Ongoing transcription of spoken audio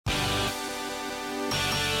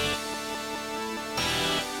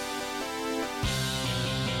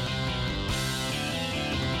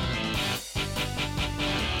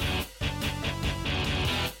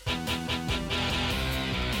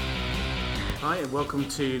Hi, and welcome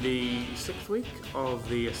to the 6th week of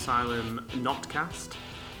the Asylum Notcast.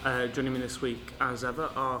 Joining me this week, as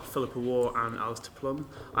ever, are Philippa Waugh and Alistair Plum.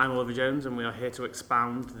 I'm Oliver Jones, and we are here to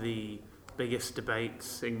expound the biggest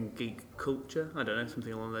debates in geek culture. I don't know,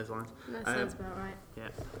 something along those lines. That sounds about right. Yeah.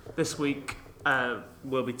 This week,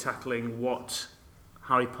 we'll be tackling what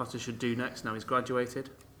Harry Potter should do next now he's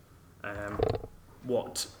graduated.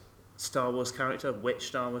 What Star Wars character, which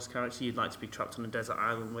Star Wars character you'd like to be trapped on a desert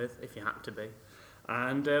island with, if you had to be.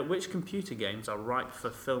 And which computer games are ripe for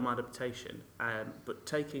film adaptation. But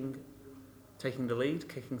taking the lead,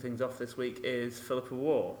 kicking things off this week, is Philippa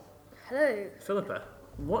Waugh. Hello. Philippa,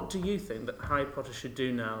 what do you think that Harry Potter should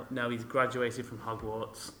do now he's graduated from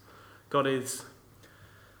Hogwarts, got his...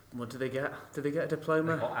 What did they get? Did they get a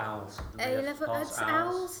diploma? They got owls. A-level,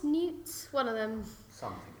 owls, newts, one of them.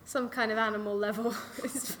 Something. Some kind of animal level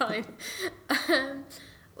is fine.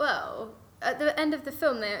 Well, at the end of the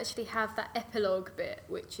film, they actually have that epilogue bit,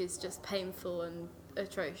 which is just painful and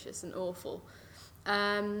atrocious and awful.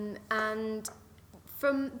 And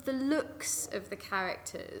from the looks of the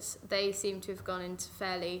characters, they seem to have gone into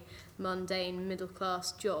fairly mundane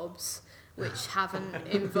middle-class jobs, which haven't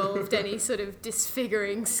involved any sort of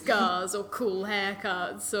disfiguring scars or cool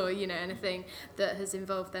haircuts or, anything that has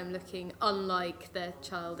involved them looking unlike their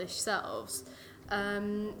childish selves.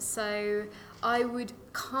 So I would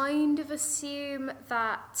kind of assume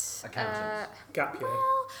that... Accountants. Gap year.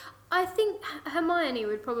 Well, I think Hermione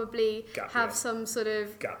would probably Gap have year. some sort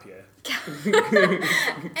of... Gap year.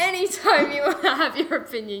 Anytime you want to have your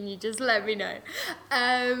opinion, you just let me know.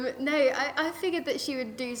 I figured that she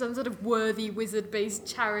would do some sort of worthy wizard-based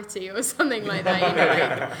charity or something like that,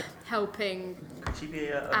 like helping Could she be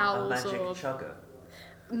a owls magic or... chugger?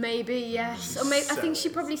 Maybe, yes. Or maybe, I think she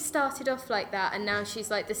probably started off like that and now she's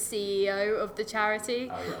like the CEO of the charity.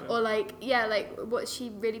 Oh, yeah. Or what's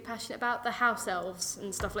she really passionate about? The house elves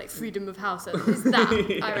and stuff, like freedom of house elves. Is that,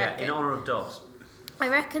 I reckon. Yeah, in honour of Dobbs. I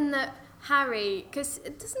reckon that Harry, because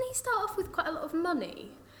doesn't he start off with quite a lot of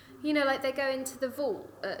money? They go into the vault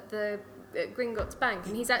at Gringotts Bank,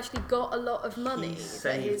 and he's actually got a lot of money. He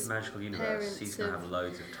saved the magical universe. He's going to have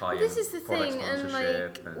loads of tie-in. This is the thing,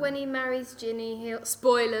 and when he marries Ginny,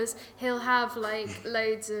 he'll have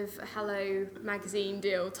loads of Hello Magazine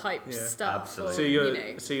deal type stuff.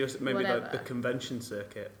 Absolutely. Or, So you're maybe whatever. like the convention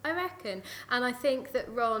circuit. I reckon, and I think that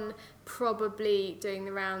Ron probably doing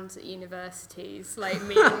the rounds at universities, like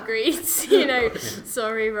meet and greets.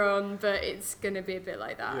 Sorry Ron, but it's going to be a bit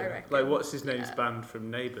like that. I reckon. Like what's his name's band from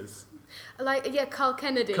Neighbours? Carl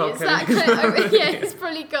Kennedy. Carl Is Kennedy. that yeah, he's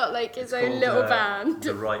probably got his own little band.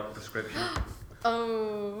 The Right Prescription.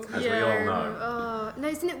 Oh, As yeah. we all know. Oh, no,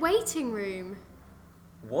 isn't it Waiting Room?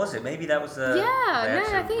 Was it? Maybe that was the...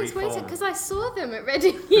 I think it's Waiting, because I saw them at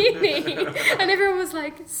Reading Uni, and everyone was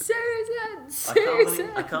like,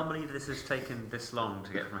 Susan. I can't believe this has taken this long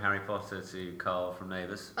to get from Harry Potter to Carl from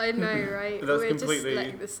Neighbours. I know, right? That's We're completely... just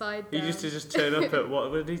letting the side He down. used to just turn up at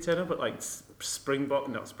what did he turn up at, like Springbok,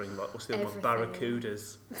 not Springbok, what's the other one? Everything.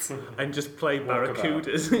 Barracudas, and just play Walkabout.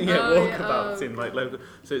 Barracudas, walkabouts in like local.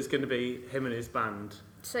 So it's going to be him and his band.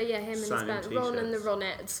 So yeah, him and his Signing band, Ron and the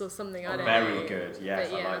t-shirts. Ronettes or something. I don't know. Very good.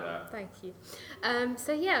 Yes, But I like that. Thank you.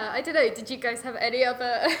 So yeah, I don't know. Did you guys have any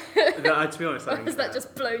other? To be honest, I Or think has that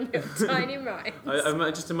just blown your tiny mind?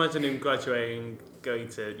 I just imagine him graduating, going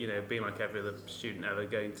to being like every other student ever,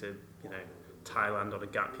 going to Thailand on a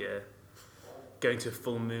gap year, going to a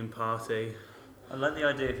full moon party. I like the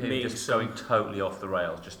idea of him Meeting just some- going totally off the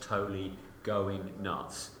rails, just totally going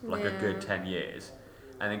nuts for like a good Yeah. 10 years,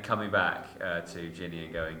 and then coming back to Ginny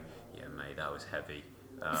and going, yeah mate, that was heavy,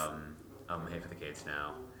 I'm here for the kids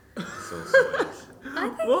now, it's all sorted. I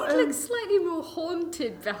think he looks slightly more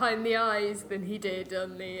haunted behind the eyes than he did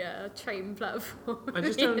on the train platform. I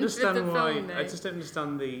just at don't the end of the understand why. film, though. I just don't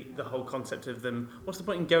understand the whole concept of them. What's the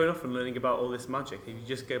point in going off and learning about all this magic if you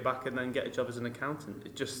just go back and then get a job as an accountant?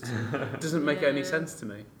 It just doesn't make any sense to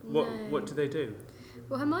me. What do they do?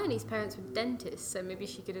 Well, Hermione's parents were dentists, so maybe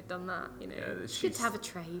she could have done that. Yeah, She could have a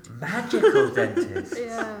trade. Magical dentist,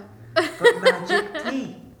 Yeah, but magic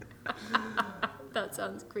teeth. that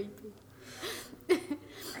sounds creepy.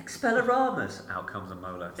 Expelloramas, out comes a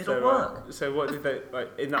molar. It'll So, work. So what did they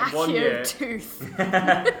like in that 1 year? Tooth.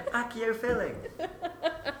 Accio filling.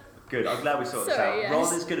 Good, I'm glad we sorted this Sorry, out. yes.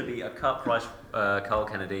 Ron is going to be a cut price Carl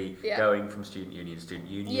Kennedy, Yeah. going from student union to student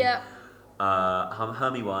union. Yeah.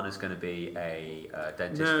 Hermione 1 is going to be a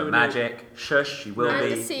dentist No, for no. magic. Shush, she will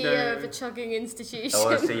And the be. CEO of a chugging institution.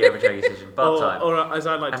 Or a CEO of a training decision, part-time. Or as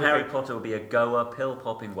I like And to Harry think, Potter will be a goer,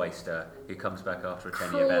 pill-popping waster who comes back after a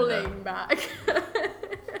 10-year bender. Crawling back.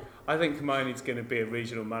 I think Hermione's going to be a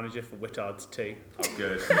regional manager for Wittard's tea. Oh,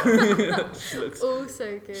 good. She looks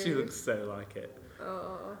Also good. She looks so like it.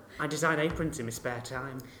 Oh. I design aprons in my spare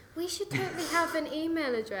time. We should totally have an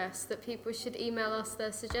email address that people should email us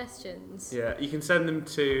their suggestions. Yeah, you can send them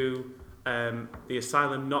to the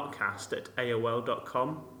Asylum Notcast at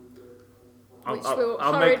AOL.com. Which we'll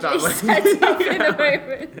I'll make that hurriedly set up in a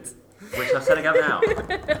moment. Which I'm setting up now.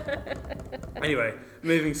 Anyway,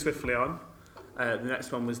 moving swiftly on. The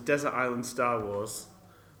next one was Desert Island Star Wars,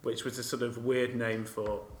 which was a sort of weird name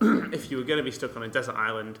for if you were going to be stuck on a desert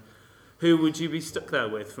island, who would you be stuck there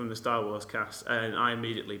with from the Star Wars cast? And I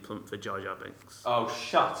immediately plumped for Jar Jar Binks. Oh,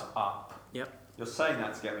 shut up. Yep. You're saying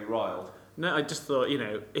that to get me riled. No, I just thought,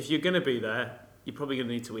 if you're going to be there, you're probably going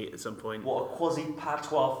to need to eat at some point. What a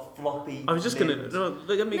quasi-patois floppy... I was just going to...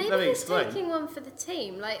 let me Maybe he's explain. taking one for the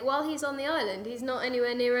team. Like, while he's on the island, he's not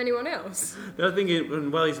anywhere near anyone else. The other thing is,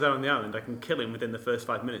 while he's there on the island, I can kill him within the first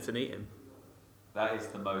 5 minutes and eat him. That is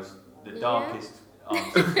the darkest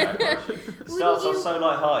answer to that question. It starts off so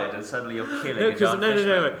light-hearted and suddenly you're killing a giant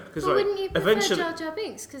No. Because Well, wouldn't you prefer eventually... Jar Jar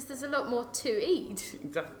Binks? Because there's a lot more to eat.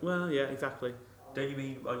 Well, yeah, exactly. Don't you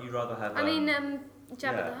mean you'd rather have...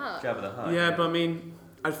 Jabba the Hutt. Jabba the Hutt. Yeah, but I mean,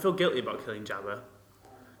 I'd feel guilty about killing Jabba.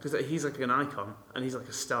 Because he's like an icon, and he's like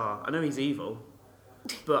a star. I know he's evil,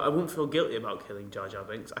 but I wouldn't feel guilty about killing Jar Jar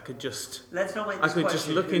Binks. I could just... Let's not make I this could just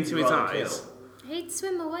question look who into you'd his rather eyes. kill. He'd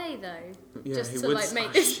swim away though, Yeah, just he to would.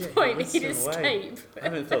 make this Shit, point. he He'd would swim away. escape. I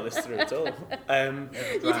haven't thought this through at all.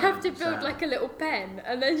 You'd have to build like a little pen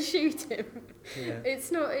and then shoot him. Yeah.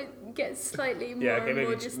 It gets slightly more Yeah, okay, and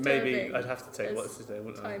more disturbing. maybe I'd have to take as what's his name,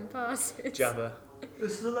 wouldn't I? time passes. Jabba.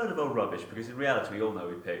 This is a load of old rubbish because in reality we all know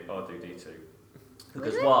we pick R2D2.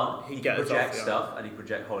 Because Really? one, he He'd can get us project off, yeah. stuff and he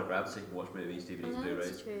project holograms so you can watch movies, DVDs, Oh, Blu-rays.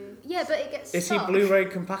 that's true. Yeah, but it gets Is he stuck. Blu-ray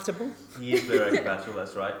compatible? He is Blu-ray compatible,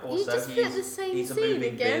 that's right. You Also, just put the same he's a scene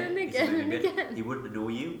moving again bin. and He's a again moving and bin. again. He wouldn't annoy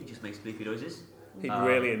you, he just makes bleepy noises. He'd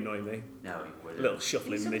really annoy me. No, he wouldn't. Little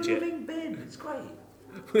shuffling He's a midget. moving bin, it's great.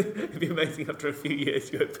 It'd be amazing after a few years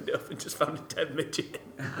you opened it up and just found a dead midget.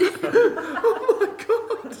 Oh my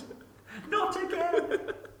god! Not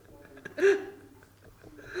again!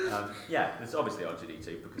 Yeah, there's obviously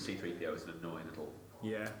R2D2 because C-3PO is an annoying little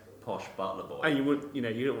Yeah. posh butler boy. And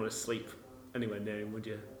you don't want to sleep anywhere near him, would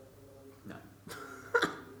you? No.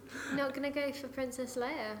 Not gonna go for Princess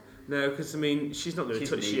Leia. No, because I mean, she's not going to She's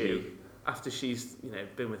touch needy. you after she's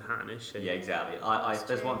been with Han, is she? Yeah, exactly. That's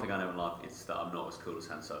There's true. one thing I know in life, it's that I'm not as cool as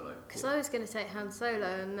Han Solo. Because I was going to take Han Solo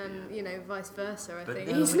and then, vice versa, I But think.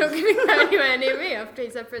 no, He's not going to go anywhere near me after he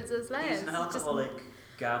said Princess Leia. He's an It's just- alcoholic,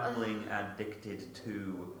 gambling, addicted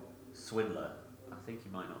to swindler. I think he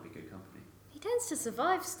might not be good company. He tends to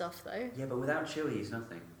survive stuff, though. Yeah, but without Chewie, he's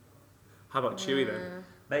nothing. How about Chewie then?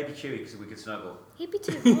 Maybe Chewie because we could snuggle. He'd be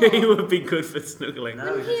too he hot. would be good for snuggling. No,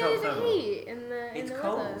 Wouldn't he's he a tough snuggle. overheat in the It's in the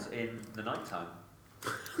cold weather? in the night time.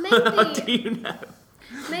 How do Maybe, you know?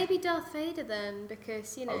 maybe Darth Vader then,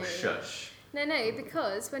 because, Oh, shush. No,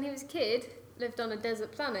 because when he was a kid, lived on a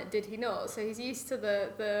desert planet, did he not? So he's used to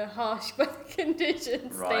the harsh weather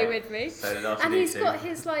conditions. Stay Right. with me. So did R2D2. And he's got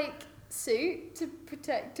his suit to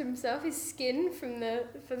protect himself, his skin from the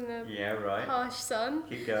Yeah, right. harsh sun.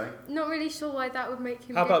 Keep going. Not really sure why that would make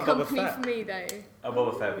him How good about Boba company Fett? for me though. Oh,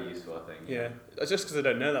 Boba Fett would be useful, I think. Yeah, just because I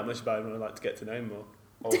don't know that much about him, and I'd like to get to know him more.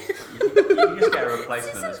 Or you can just get a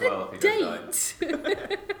replacement as well if he does die.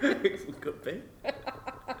 Date. Could be.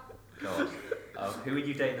 God. Who would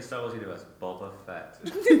you date in the Star Wars universe? Boba Fett.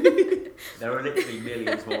 There are literally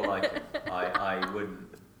millions more like him. I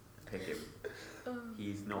wouldn't pick him.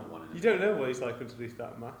 He's not one of them. You don't know what he's like underneath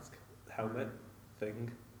that mask, helmet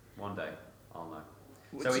thing. One day, I'll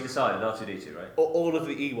know. So we decided R2D2, right? All of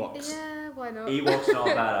the Ewoks. Yeah, why not? Ewok's not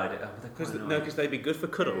a bad idea. Oh, but they're quite Because annoying. they'd be good for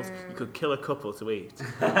cuddles. Yeah. You could kill a couple to eat,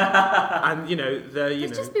 and they're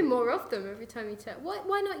There's just been more of them every time you tell.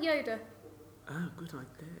 Why not Yoda? Oh, good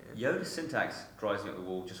idea. Yoda's syntax drives me up the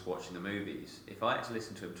wall just watching the movies. If I had to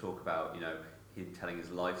listen to him talk about, him telling his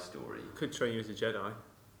life story, Could train you as a Jedi.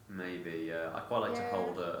 maybe I quite like Yeah. to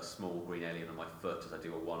hold a small green alien on my foot as I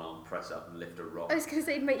do a one-arm press up and lift a rock. I was going to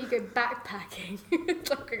say it'd make you go backpacking. It's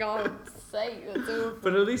like, oh, sake, that's awful.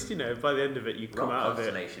 But at least by the end of it, you come Rock out of it.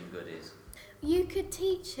 constellation goodies. You could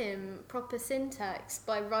teach him proper syntax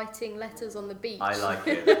by writing letters on the beach. I like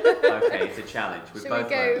it. Okay, it's a challenge. We've Shall we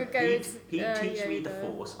both go- learned go it. with, He'd teach me the Yoda?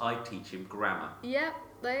 Force. I'd teach him grammar. Yep,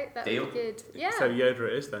 that Deal? would be good. Yeah. So Yoda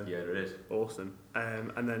it is then. Yeah, it is. Awesome.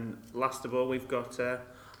 And then last of all, we've got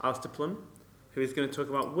Alistair Plum, who is going to talk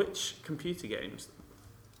about which computer games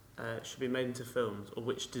should be made into films or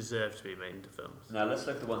which deserve to be made into films. Now let's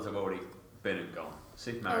look at the ones I've already been and gone.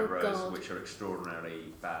 Super Mario Bros, God. which are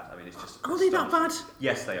extraordinarily bad. I mean, it's just. Are they that bad?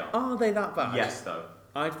 Yes, they are. Are they that bad? Yes, though.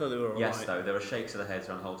 I thought they were alright. Yes, though. There are shakes of the heads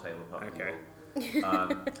around the whole table. Okay.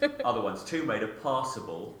 Other ones. Tomb Raider,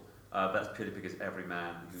 passable. That's purely because every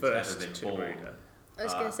man who's First ever been Tomb born. Raider. I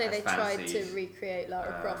was going to say has they tried to fancied, recreate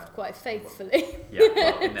Lara Croft quite faithfully. Yeah,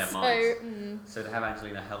 well, in their So, minds. So to have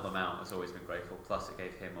Angelina help them out has always been grateful. Plus, it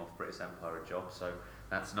gave him off British Empire a job, so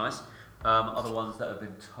that's nice. Other ones that have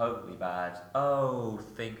been totally bad.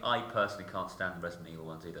 I personally can't stand the Resident Evil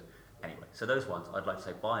ones either. Anyway, so those ones, I'd like to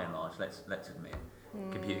say, by and large, let's admit,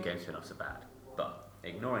 computer game spin-offs are bad. But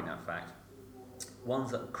ignoring that fact, ones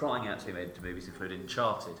that are crying out to be made into movies include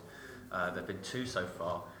Uncharted. There have been 2 so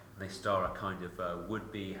far. They star a kind of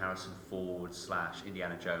would-be Harrison Ford /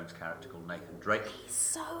 Indiana Jones character called Nathan Drake. he's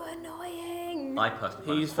so annoying. I personally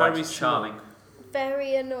find He's him quite very charming.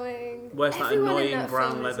 Very annoying. Wears that Everyone in annoying that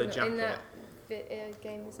brown film leather is- jacket. In that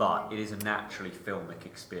game is But annoying. it is a naturally filmic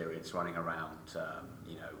experience running around,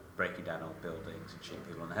 breaking down old buildings and shooting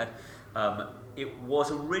people on the head. It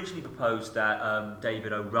was originally proposed that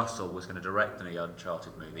David O. Russell was going to direct the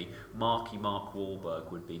Uncharted movie. Mark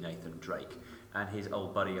Wahlberg would be Nathan Drake. And his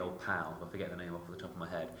old buddy, old pal, I forget the name off the top of my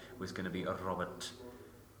head, was going to be Robert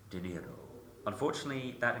De Niro.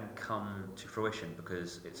 Unfortunately, that didn't come to fruition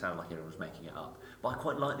because it sounded like everyone was making it up. But I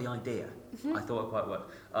quite like the idea. I thought it quite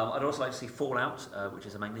worked. I'd also like to see Fallout, which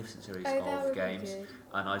is a magnificent series that would of be games. good.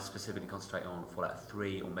 And I'd specifically concentrate on Fallout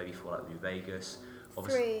 3 or maybe Fallout New Vegas. 3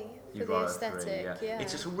 for You'd the rather aesthetic, yeah.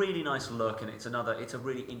 It's just a really nice look, and it's a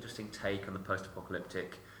really interesting take on the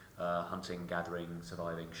post-apocalyptic hunting, gathering,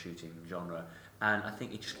 surviving, shooting genre. And I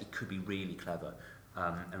think it could be really clever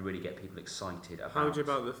and really get people excited about. How do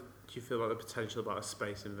you feel about the potential about a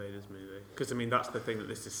Space Invaders movie? Because I mean, that's the thing that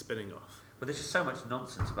this is spinning off. But there's just so much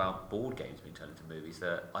nonsense about board games being turned into movies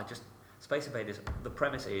that Space Invaders. The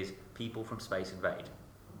premise is people from space invade.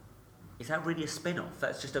 Is that really a spin-off?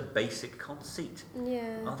 That's just a basic conceit.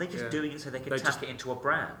 Yeah. Are they just Yeah. doing it so they can They tack just- it into a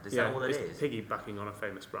brand? Is that all it it's is? piggybacking on a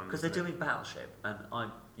famous brand. Because they're isn't it? doing Battleship, and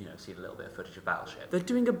I've seen a little bit of footage of Battleship. They're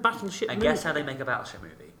doing a battleship And movie. guess how they make a battleship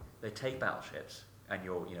movie? They take battleships, and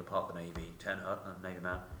you're part of the Navy, turn up and Navy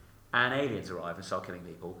man, and aliens arrive and start killing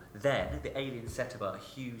people. Then the aliens set up a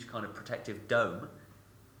huge kind of protective dome,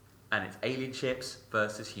 and it's alien ships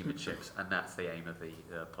versus human ships, and that's the aim of the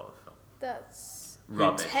plot of the film. That's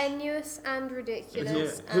Rubbish. tenuous and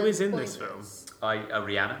ridiculous. Yeah. Who and is in this pointless.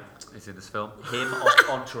 Rihanna is in this film. Him off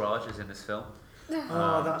Entourage is in this film.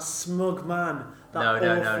 Oh, that smug man. That No,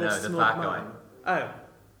 awful the smug fat man. guy. Oh.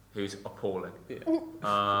 Who's appalling. Yeah.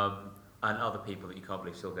 And other people that you can't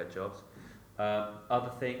believe still get jobs.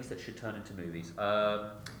 Other things that should turn into movies.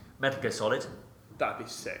 Metal Gear Solid. That'd be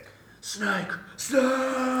sick. Snake!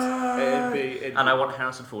 It'd be. And I want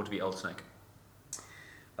Harrison Ford to be Old Snake.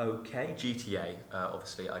 Okay, GTA.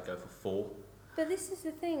 Obviously, I'd go for 4. But this is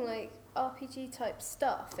the thing, like RPG type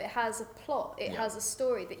stuff, it has a plot, it has a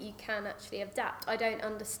story that you can actually adapt. I don't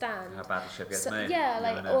understand. How Battleship gets made. Yeah, No,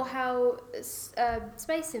 like, no. or how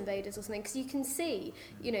Space Invaders or something, because you can see,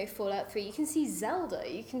 Fallout 3, you can see Zelda,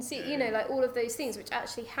 you can see, like all of those things which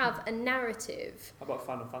actually have a narrative How about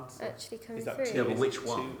Final Fantasy? actually coming Is that through. Yeah, but is which it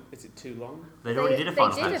one? Is it too long? They already did a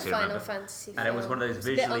Final Fantasy, Final remember? Fantasy And it was film. one of those It's a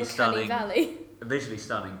bit visually Uncanny stunning, Valley. visually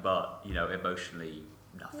stunning, but emotionally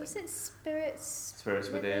nothing. Was it Spirits? Spirits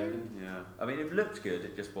Within, yeah. I mean, it looked good,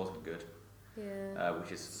 it just wasn't good. Yeah.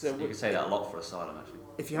 Which is So you could say that a lot for Asylum, actually.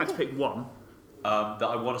 If you had to pick one, That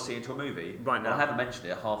I want to see into a movie. Right now. Well, I haven't mentioned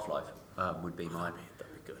it. Half-Life would be mine.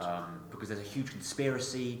 that'd be good. Because there's a huge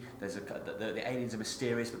conspiracy. The aliens are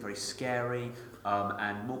mysterious but very scary.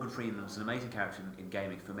 And Morgan Freeman's an amazing character in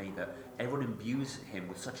gaming for me. That everyone imbues him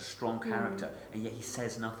with such a strong character, and yet he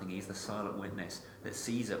says nothing. He's the silent witness that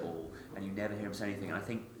sees it all, and you never hear him say anything. And I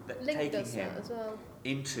think that Link taking does him that as well.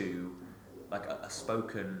 into like a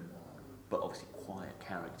spoken but obviously quiet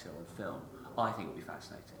character on film, I think would be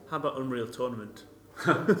fascinating. How about Unreal Tournament?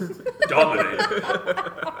 Dominate.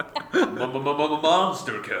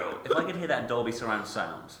 Monster kill. If I could hear that in Dolby surround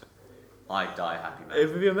sound, I'd die happy, man. It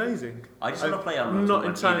would be amazing. I just want to play Unreal not Tournament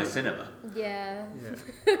in entirely- a cinema. Yeah.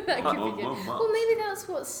 Yeah. That could be Well, good. well, well. Well, maybe that's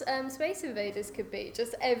what Space Invaders could be.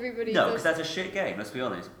 Just everybody No, does. because that's a shit game. Let's be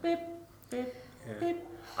honest. Beep, beep, Yeah. beep.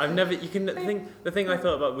 I've never. You can the thing I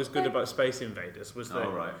thought about was good about Space Invaders was that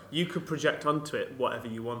Oh, right. you could project onto it whatever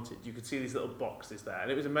you wanted. You could see these little boxes there, and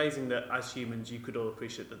it was amazing that as humans you could all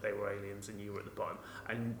appreciate that they were aliens and you were at the bottom,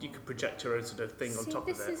 and you could project your own sort of thing on See, top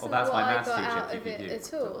this of it. isn't that's what my I maths got teacher out at of it TPU.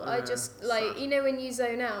 at all. I just like sad. when you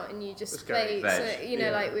zone out and you just It's play, great. so,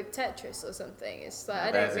 Yeah. like with Tetris or something. It's like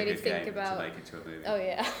I There's don't a really good think game about. to make into a movie. Oh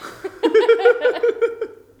yeah.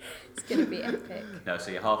 It's gonna be epic. No,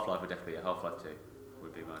 so your Half-Life would definitely be a Half-Life 2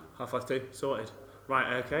 would be mine. Half-Life 2, sorted.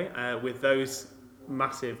 Right, okay. With those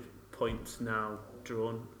massive points now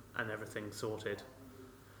drawn and everything sorted,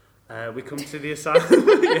 we come to the Asylum.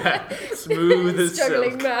 Yeah, smooth as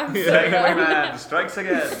Struggling silk. maths. Struggling man strikes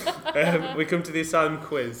again. We come to the Asylum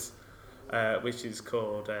quiz, which is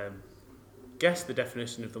called Guess the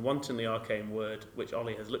definition of the wantonly arcane word which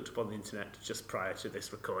Ollie has looked up on the internet just prior to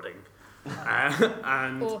this recording.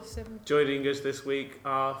 And Awesome. joining us this week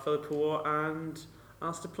are Philippa War and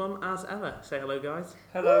Alistair Plum as ever. Say hello, guys.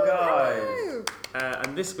 Hello, guys. Hello.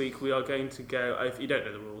 And this week we are going to go, if you don't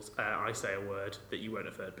know the rules, I say a word that you won't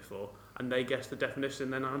have heard before, and they guess the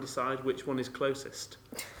definition, then I decide which one is closest.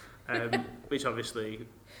 Which obviously,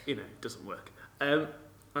 doesn't work. And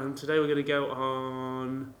today we're going to go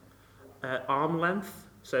on arm length.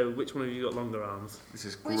 So which one of you got longer arms? This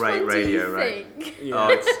is Which great one do radio, you right? think? Yeah. Oh,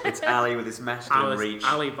 it's Ali with his masculine reach.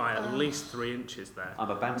 Ali by at least 3 inches there.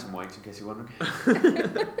 I'm a bantamweight, in case you're wondering.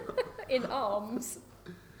 In arms.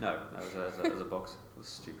 No, that was a box. That was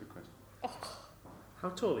a stupid question. How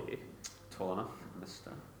tall are you? Tall enough,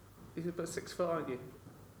 mister. You're about 6 foot, aren't you?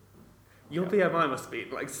 Your BMI must be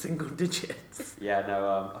like single digits. Yeah,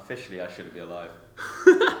 no, officially I shouldn't be alive.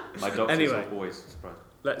 My doctor's Anyway. always surprised.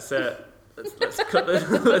 Let's cut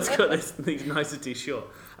these niceties short.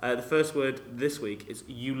 The first word this week is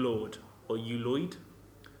eulord or euloid.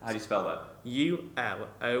 How do you spell that?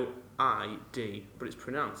 U-L-O-I-D, but it's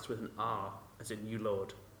pronounced with an R, as in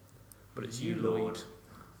eulord. But it's euloid.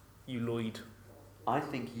 Euloid. I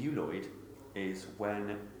think euloid is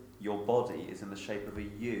when your body is in the shape of a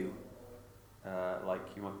U.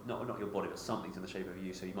 Like you might, not your body, but something's in the shape of a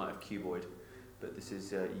U. So you might have cuboid, but this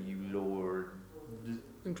is eulord.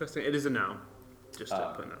 Interesting. It is a noun. Just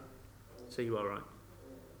to put that. So you are right.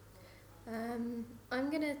 I'm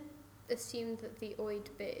going to assume that the oid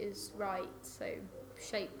bit is right, so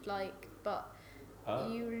shaped like, but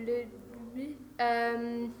in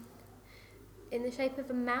the shape of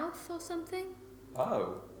a mouth or something?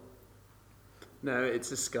 Oh. No,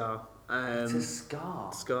 it's a scar. It's a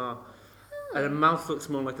scar. Scar. And a mouth looks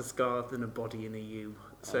more like a scar than a body in a U.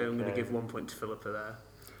 So I'm going to give 1 point to Philippa there.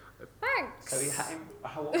 Thanks! So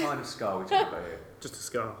what kind of scar are we talking about here? Just a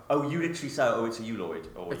scar. Oh, you literally say, it's a euloid,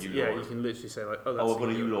 or It's, euloid. yeah, you can literally say like, oh, that's I've got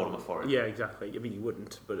a eulord on my forehead. Yeah, exactly. I mean, you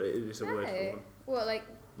wouldn't, but it is a word for one. What, like...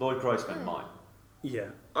 Lloyd Grossman, mine.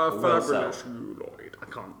 Yeah. Well fabulous euloid. I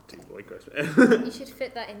can't do Lloyd Grossman. You should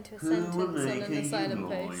fit that into a sentence on an asylum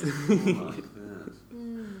place.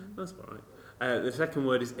 That's all right. The second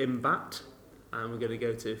word is imbat, and we're going to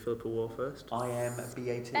go to Philippa War first. I am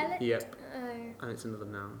BAT. Spell it? Yep. Oh. And it's another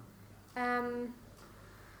noun.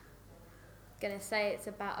 Gonna say it's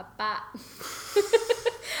about a bat.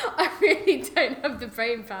 I really don't have the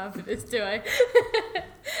brain power for this, do I?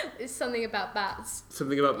 It's something about bats.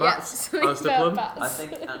 Something about bats? Yeah, something Alistair about Plum? bats. I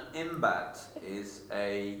think an imbat is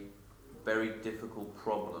a very difficult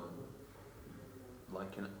problem,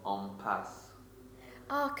 like an impasse.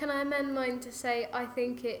 Oh, can I amend mine to say I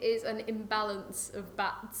think it is an imbalance of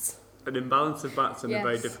bats? An imbalance of bats and a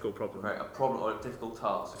very Yes. difficult problem. Right, a problem or a difficult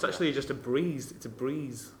task. It's actually just a breeze. It's a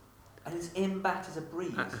breeze. And it's imbat as a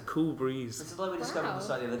breeze. A cool breeze. This is like we discovered on the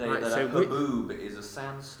site the other day Right, that so a haboob is a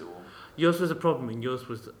sandstorm. Yours was a problem and yours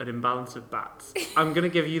was an imbalance of bats. I'm going to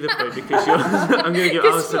give you the point because yours... I'm going to give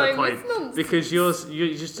Alistair the mine was point. nonsense. Because yours,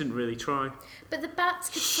 you just didn't really try. But the bats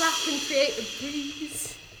could flap and create a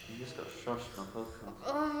breeze. You just got shushed on podcast.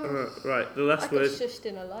 Oh. Right, the I last got word... shushed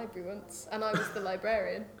in a library once, and I was the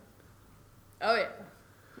librarian. Oh yeah.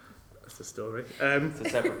 That's the story. It's a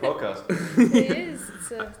separate podcast. It is.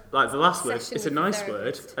 It's a Like the last word, session it's a with nice the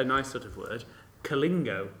word, therapist. a nice sort of word.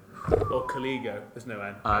 Kalingo or Kaligo. There's no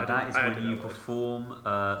N. That is when you perform.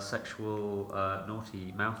 perform sexual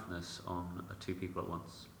naughty mouthness on two people at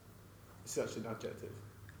once. It's actually an adjective.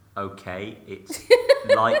 Okay, it's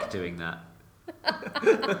like doing that.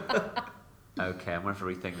 Okay, I'm going to have to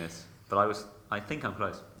rethink this. But I think I'm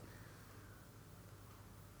close.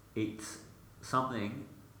 It's something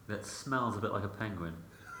that smells a bit like a penguin.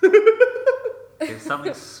 If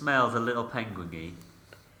something smells a little penguin-y.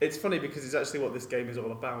 It's funny because it's actually what this game is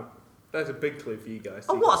all about. There's a big clue for you guys.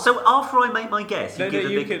 Oh, what? So after I make my guess, you give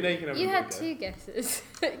the big... can have You a had big two guesses.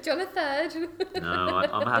 Do you want a third? No,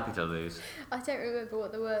 I'm happy to lose. I don't remember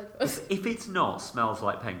what the word was. If it's not smells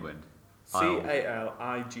like penguin, I'll-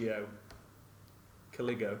 Caligo.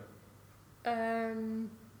 Caligo.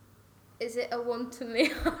 Is it a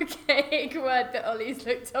wantonly archaic word that Ollie's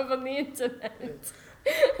looked up on the internet?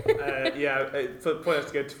 Yeah, point has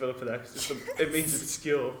to go to Philippa there because it means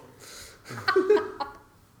obscure.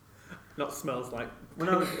 Not smells like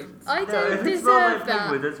Well, no, I no, don't if it's deserve Starlight that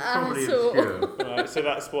Penguin, that's probably at all. obscure. Right, so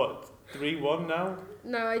that's what, 3-1 now?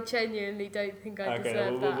 No, I genuinely don't think I Okay,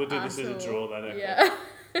 deserve that we'll do this at as a all. draw then. Okay. Yeah.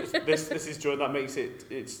 this is drawn. That makes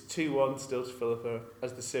it's 2-1 still to Philippa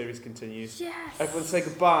as the series continues. Yes. Everyone say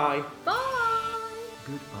goodbye. Bye.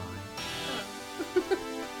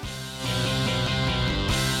 Goodbye.